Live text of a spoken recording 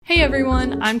Hey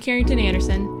everyone, I'm Karrington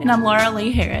Anderson. And I'm Leigh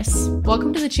Harris.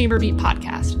 Welcome to the Chamber Beat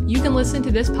podcast. You can listen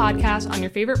to this podcast on your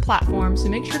favorite platform, so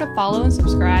make sure to follow and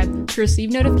subscribe to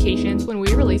receive notifications when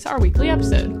we release our weekly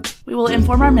episode. We will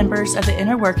inform our members of the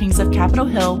inner workings of Capitol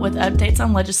Hill with updates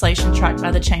on legislation tracked by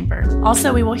the Chamber.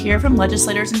 Also, we will hear from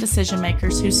legislators and decision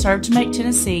makers who serve to make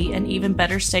Tennessee an even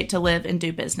better state to live and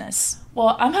do business.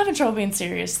 Well, I'm having trouble being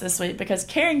serious this week because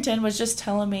Karrington was just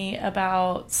telling me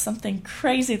about something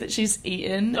crazy that she's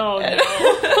eaten. Oh, no.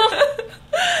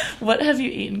 What have you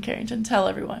eaten, Karrington? Tell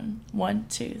everyone. 1,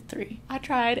 2, 3. I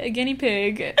tried a guinea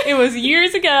pig. It was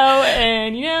years ago,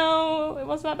 and, it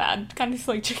wasn't that bad. Kind of tastes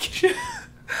like chicken.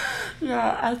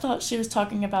 Yeah, I thought she was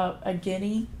talking about a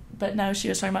guinea, but no, she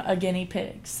was talking about a guinea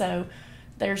pig. So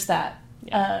there's that.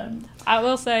 Yeah. I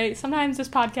will say, sometimes this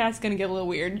podcast is going to get a little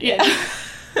weird. Yeah.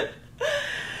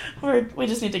 We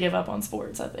just need to give up on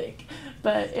sports, I think.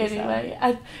 But anyway,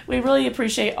 we really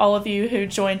appreciate all of you who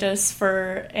joined us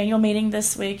for annual meeting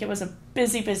this week. It was a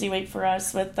busy week for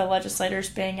us with the legislators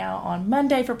being out on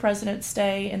Monday for President's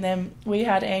Day, and then we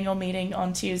had annual meeting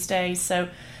on Tuesday. So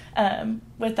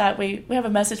with that, we have a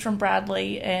message from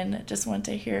Bradley, and just want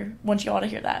you all to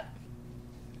hear that.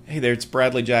 Hey there, it's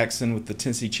Bradley Jackson with the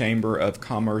Tennessee Chamber of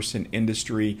Commerce and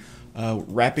Industry.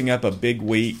 Wrapping up a big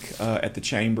week at the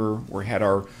Chamber. We had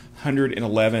our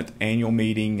 111th annual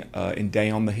meeting in Day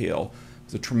on the Hill. It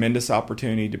was a tremendous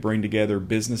opportunity to bring together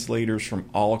business leaders from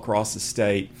all across the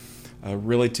state,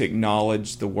 really to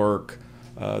acknowledge the work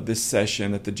this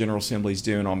session that the General Assembly is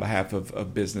doing on behalf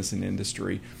of business and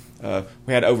industry.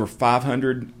 We had over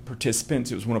 500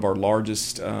 participants. It was one of our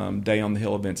largest Day on the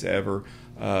Hill events ever.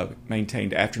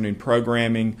 Maintained afternoon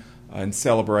programming and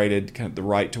celebrated kind of the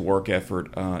right to work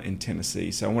effort in Tennessee.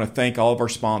 So I want to thank all of our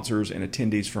sponsors and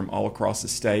attendees from all across the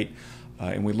state,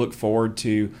 and we look forward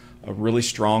to a really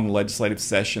strong legislative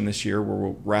session this year where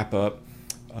we'll wrap up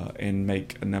and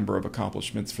make a number of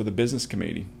accomplishments for the business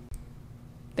community.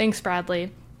 Thanks,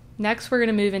 Bradley. Next, we're going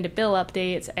to move into bill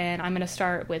updates, and I'm going to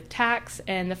start with tax.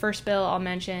 And the first bill I'll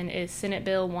mention is Senate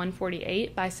Bill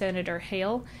 148 by Senator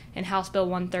Hale and House Bill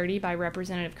 130 by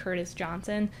Representative Curtis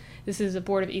Johnson. This is a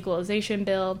Board of Equalization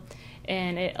bill,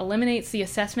 and it eliminates the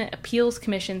Assessment Appeals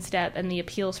Commission step in the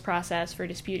appeals process for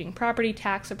disputing property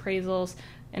tax appraisals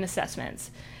and assessments.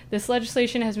 This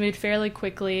legislation has moved fairly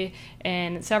quickly,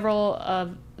 and several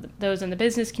of those in the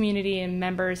business community and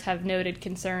members have noted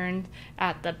concern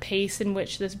at the pace in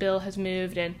which this bill has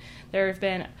moved, and there have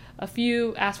been a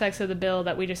few aspects of the bill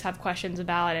that we just have questions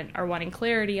about and are wanting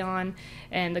clarity on,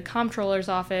 and the Comptroller's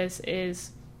Office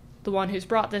is the one who's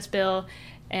brought this bill,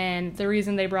 and the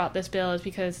reason they brought this bill is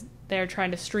because they're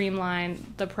trying to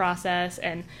streamline the process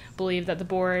and believe that the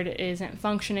board isn't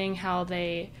functioning how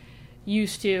they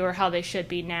used to or how they should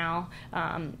be now,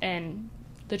 and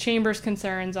the Chamber's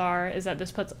concerns is that this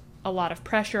puts a lot of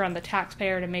pressure on the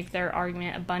taxpayer to make their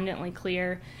argument abundantly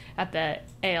clear at the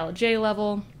ALJ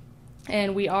level,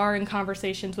 and we are in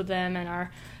conversations with them and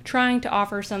are trying to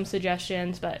offer some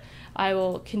suggestions, but I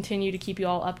will continue to keep you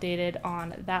all updated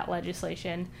on that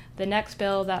legislation. The next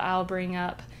bill that I'll bring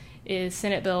up is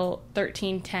Senate Bill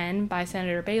 1310 by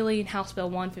Senator Bailey and House Bill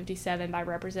 157 by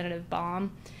Representative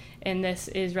Baum. And this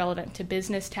is relevant to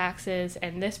business taxes,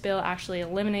 and this bill actually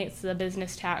eliminates the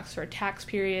business tax for tax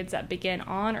periods that begin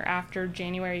on or after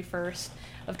January 1st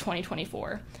of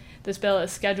 2024. This bill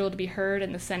is scheduled to be heard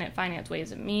in the Senate Finance,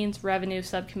 Ways and Means Revenue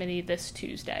Subcommittee this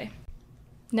Tuesday.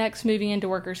 Next, moving into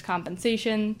workers'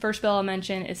 compensation, first bill I'll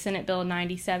mention is Senate Bill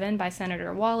 97 by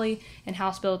Senator Wally and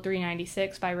House Bill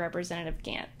 396 by Representative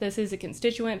Gant. This is a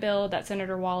constituent bill that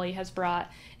Senator Wally has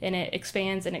brought, and it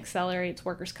expands and accelerates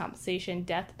workers' compensation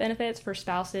death benefits for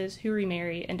spouses who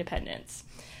remarry and dependents.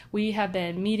 We have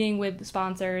been meeting with the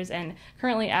sponsors, and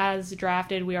currently as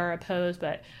drafted, we are opposed,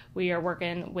 but we are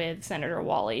working with Senator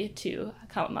Wally to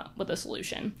come up with a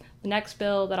solution. The next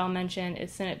bill that I'll mention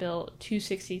is Senate Bill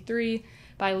 263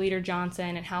 by Leader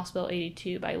Johnson and House Bill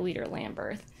 82 by Leader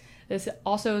Lamberth. This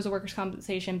also is a workers'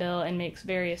 compensation bill and makes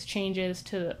various changes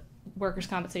to the workers'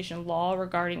 compensation law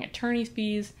regarding attorney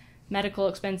fees, medical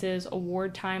expenses,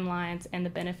 award timelines, and the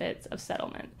benefits of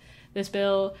settlement. This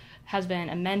bill has been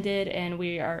amended, and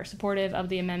we are supportive of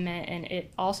the amendment, and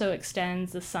it also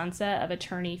extends the sunset of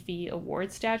attorney fee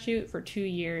award statute for 2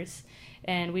 years.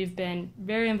 And we've been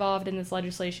very involved in this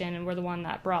legislation, and we're the one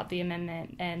that brought the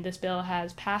amendment. And this bill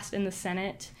has passed in the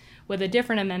Senate with a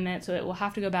different amendment, so it will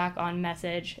have to go back on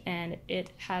message, and it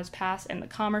has passed in the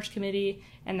Commerce Committee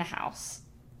and the House.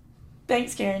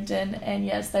 Thanks, Karrington. And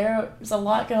yes, there's a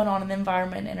lot going on in the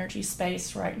environment and energy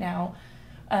space right now.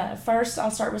 First,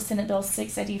 I'll start with Senate Bill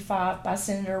 685 by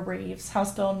Senator Reeves,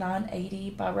 House Bill 980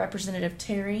 by Representative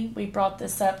Terry. We brought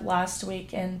this up last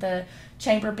week in the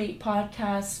Chamber Beat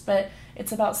podcast, but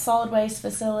it's about solid waste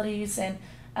facilities, and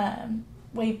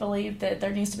we believe that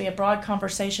there needs to be a broad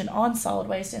conversation on solid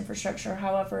waste infrastructure.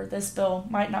 However, this bill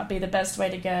might not be the best way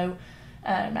to go,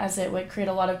 as it would create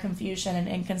a lot of confusion and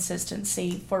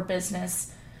inconsistency for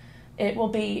business. It will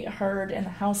be heard in the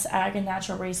House Ag and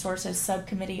Natural Resources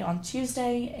Subcommittee on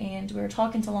Tuesday, and we're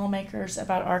talking to lawmakers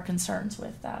about our concerns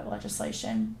with that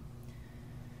legislation.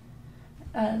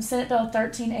 Senate Bill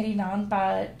 1389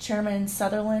 by Chairman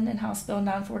Sutherland and House Bill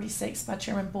 946 by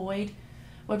Chairman Boyd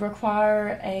would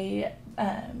require a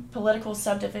political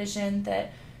subdivision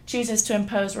that chooses to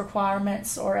impose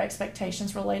requirements or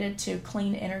expectations related to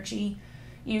clean energy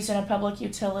used in a public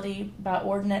utility by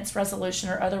ordinance, resolution,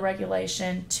 or other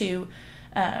regulation to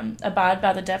abide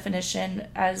by the definition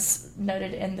as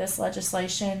noted in this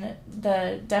legislation.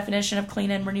 The definition of clean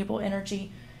and renewable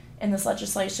energy in this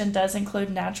legislation does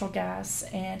include natural gas,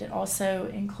 and it also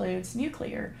includes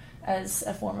nuclear as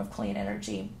a form of clean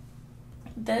energy.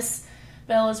 This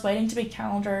bill is waiting to be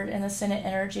calendared in the Senate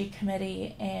Energy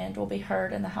Committee and will be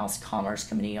heard in the House Commerce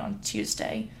Committee on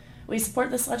Tuesday. We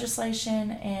support this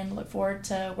legislation and look forward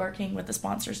to working with the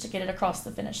sponsors to get it across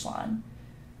the finish line.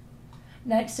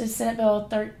 Next is Senate Bill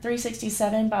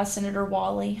 367 by Senator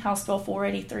Wally, House Bill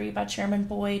 483 by Chairman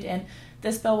Boyd, and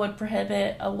this bill would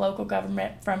prohibit a local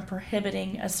government from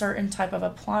prohibiting a certain type of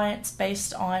appliance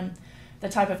based on the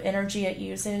type of energy it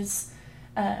uses.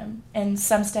 In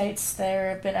some states, there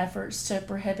have been efforts to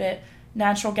prohibit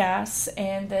natural gas,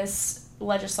 and this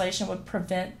legislation would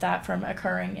prevent that from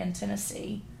occurring in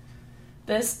Tennessee.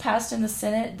 This passed in the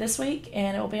Senate this week,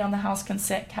 and it will be on the House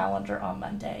consent calendar on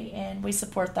Monday, and we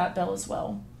support that bill as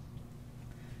well.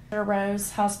 Senator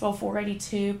Rose, House Bill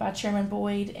 482 by Chairman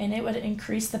Boyd, and it would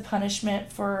increase the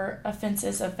punishment for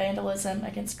offenses of vandalism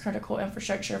against critical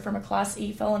infrastructure from a Class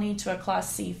E felony to a Class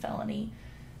C felony.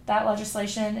 That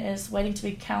legislation is waiting to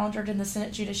be calendared in the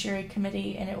Senate Judiciary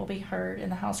Committee, and it will be heard in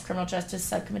the House Criminal Justice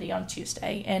Subcommittee on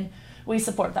Tuesday, and we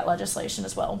support that legislation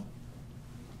as well.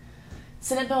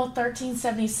 Senate Bill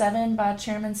 1377 by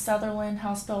Chairman Sutherland,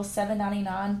 House Bill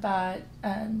 799 by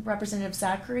Representative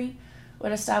Zachary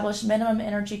would establish minimum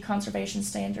energy conservation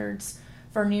standards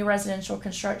for new residential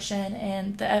construction,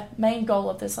 and the main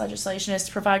goal of this legislation is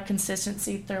to provide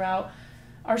consistency throughout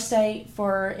our state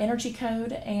for energy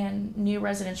code and new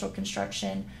residential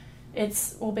construction.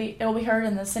 It will be heard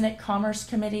in the Senate Commerce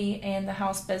Committee and the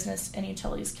House Business and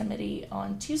Utilities Committee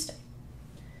on Tuesday.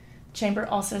 The Chamber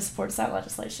also supports that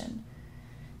legislation.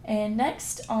 And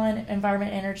next on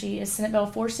environment energy is Senate Bill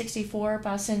 464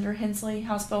 by Senator Hensley,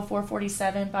 House Bill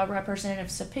 447 by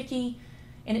Representative Sapicki,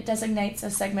 and it designates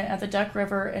a segment of the Duck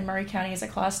River in Murray County as a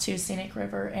Class II scenic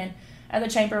river. And at the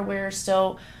Chamber, we're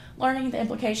still learning the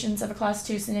implications of a Class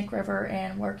II scenic river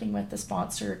and working with the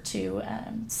sponsor to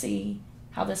see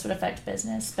how this would affect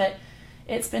business. But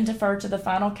it's been deferred to the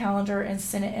final calendar in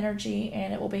Senate Energy,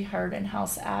 and it will be heard in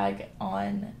House Ag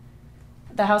on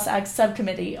the House Ag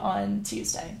Subcommittee on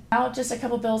Tuesday. Now, just a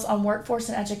couple bills on workforce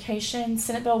and education.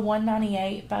 Senate Bill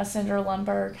 198 by Senator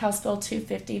Lundberg, House Bill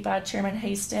 250 by Chairman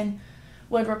Haston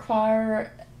would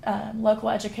require local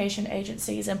education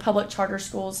agencies and public charter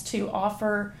schools to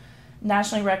offer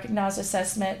nationally recognized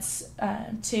assessments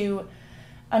to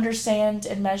understand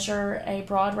and measure a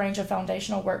broad range of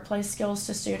foundational workplace skills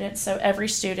to students. So every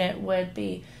student would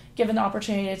be given the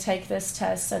opportunity to take this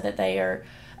test so that they are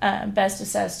best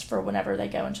assessed for whenever they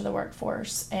go into the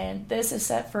workforce. And this is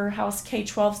set for House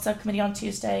K-12 Subcommittee on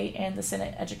Tuesday and the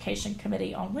Senate Education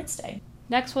Committee on Wednesday.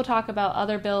 Next, we'll talk about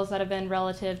other bills that have been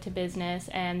relative to business,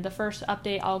 and the first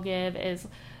update I'll give is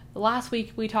last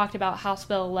week we talked about House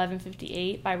Bill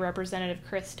 1158 by Representative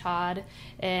Chris Todd,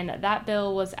 and that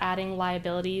bill was adding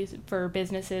liabilities for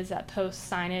businesses that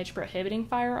post signage prohibiting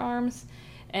firearms,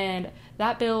 and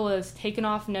that bill was taken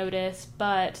off notice,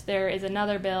 but there is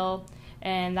another bill,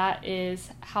 and that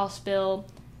is House Bill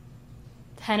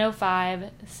 1005,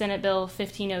 Senate Bill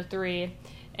 1503,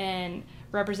 and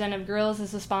Representative Grills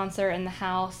is the sponsor in the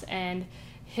House, and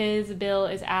his bill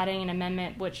is adding an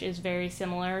amendment which is very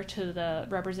similar to the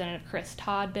Representative Chris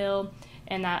Todd bill,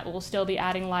 and that will still be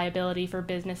adding liability for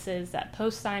businesses that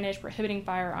post signage prohibiting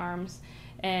firearms.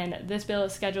 And this bill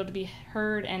is scheduled to be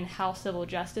heard in House Civil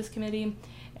Justice Committee,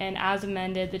 and as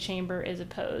amended, the Chamber is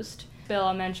opposed. The bill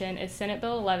I'll mention is Senate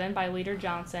Bill 11 by Leader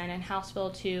Johnson and House Bill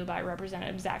 2 by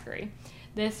Representative Zachary.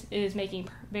 This is making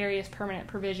various permanent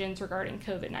provisions regarding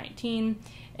COVID-19,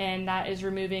 and that is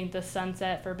removing the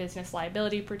sunset for business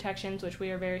liability protections, which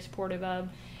we are very supportive of.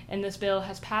 And this bill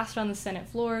has passed on the Senate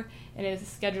floor and is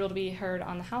scheduled to be heard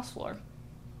on the House floor.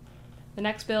 The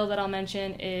next bill that I'll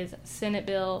mention is Senate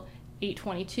Bill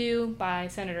 822 by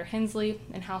Senator Hensley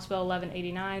and House Bill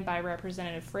 1189 by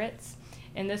Representative Fritz.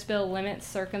 And this bill limits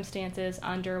circumstances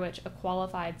under which a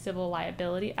qualified civil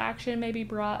liability action may be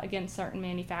brought against certain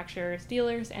manufacturers,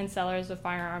 dealers, and sellers of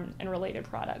firearms and related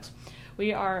products.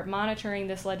 We are monitoring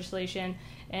this legislation,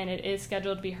 and it is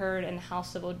scheduled to be heard in the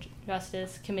House Civil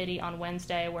Justice Committee on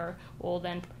Wednesday, where we'll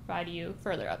then provide you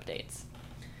further updates.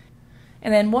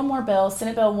 And then one more bill,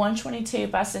 Senate Bill 122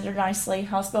 by Senator Nicely,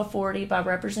 House Bill 40 by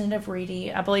Representative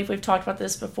Reedy. I believe we've talked about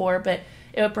this before, but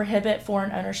it would prohibit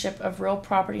foreign ownership of real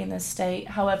property in this state.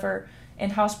 However,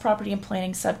 in House Property and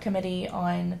Planning Subcommittee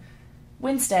on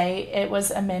Wednesday, it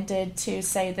was amended to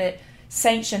say that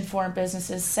sanctioned foreign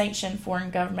businesses, sanctioned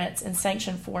foreign governments, and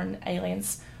sanctioned foreign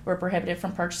aliens were prohibited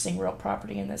from purchasing real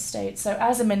property in this state. So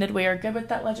as amended, we are good with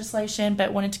that legislation,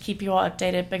 but wanted to keep you all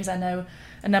updated because I know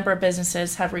a number of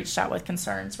businesses have reached out with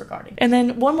concerns regarding. And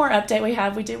then one more update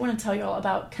we do want to tell you all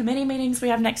about committee meetings we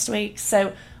have next week.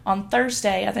 So on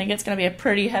Thursday, I think it's going to be a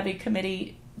pretty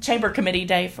heavy chamber committee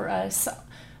day for us.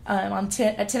 At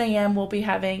 10 a.m., we'll be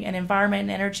having an Environment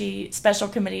and Energy Special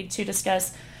Committee to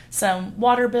discuss some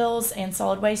water bills and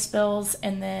solid waste bills.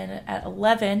 And then at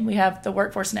 11, we have the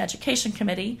Workforce and Education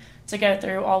Committee to go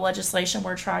through all legislation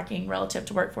we're tracking relative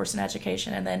to workforce and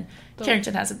education. And then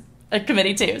Karrington has a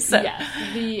committee too. So. Yes,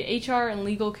 the HR and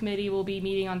Legal Committee will be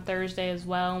meeting on Thursday as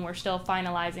well, and we're still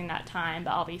finalizing that time.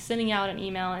 But I'll be sending out an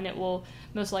email, and it will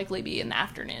most likely be in the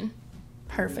afternoon.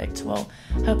 Perfect. Well,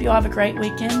 hope you all have a great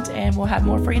weekend, and we'll have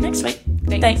more for you next week.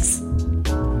 Thanks.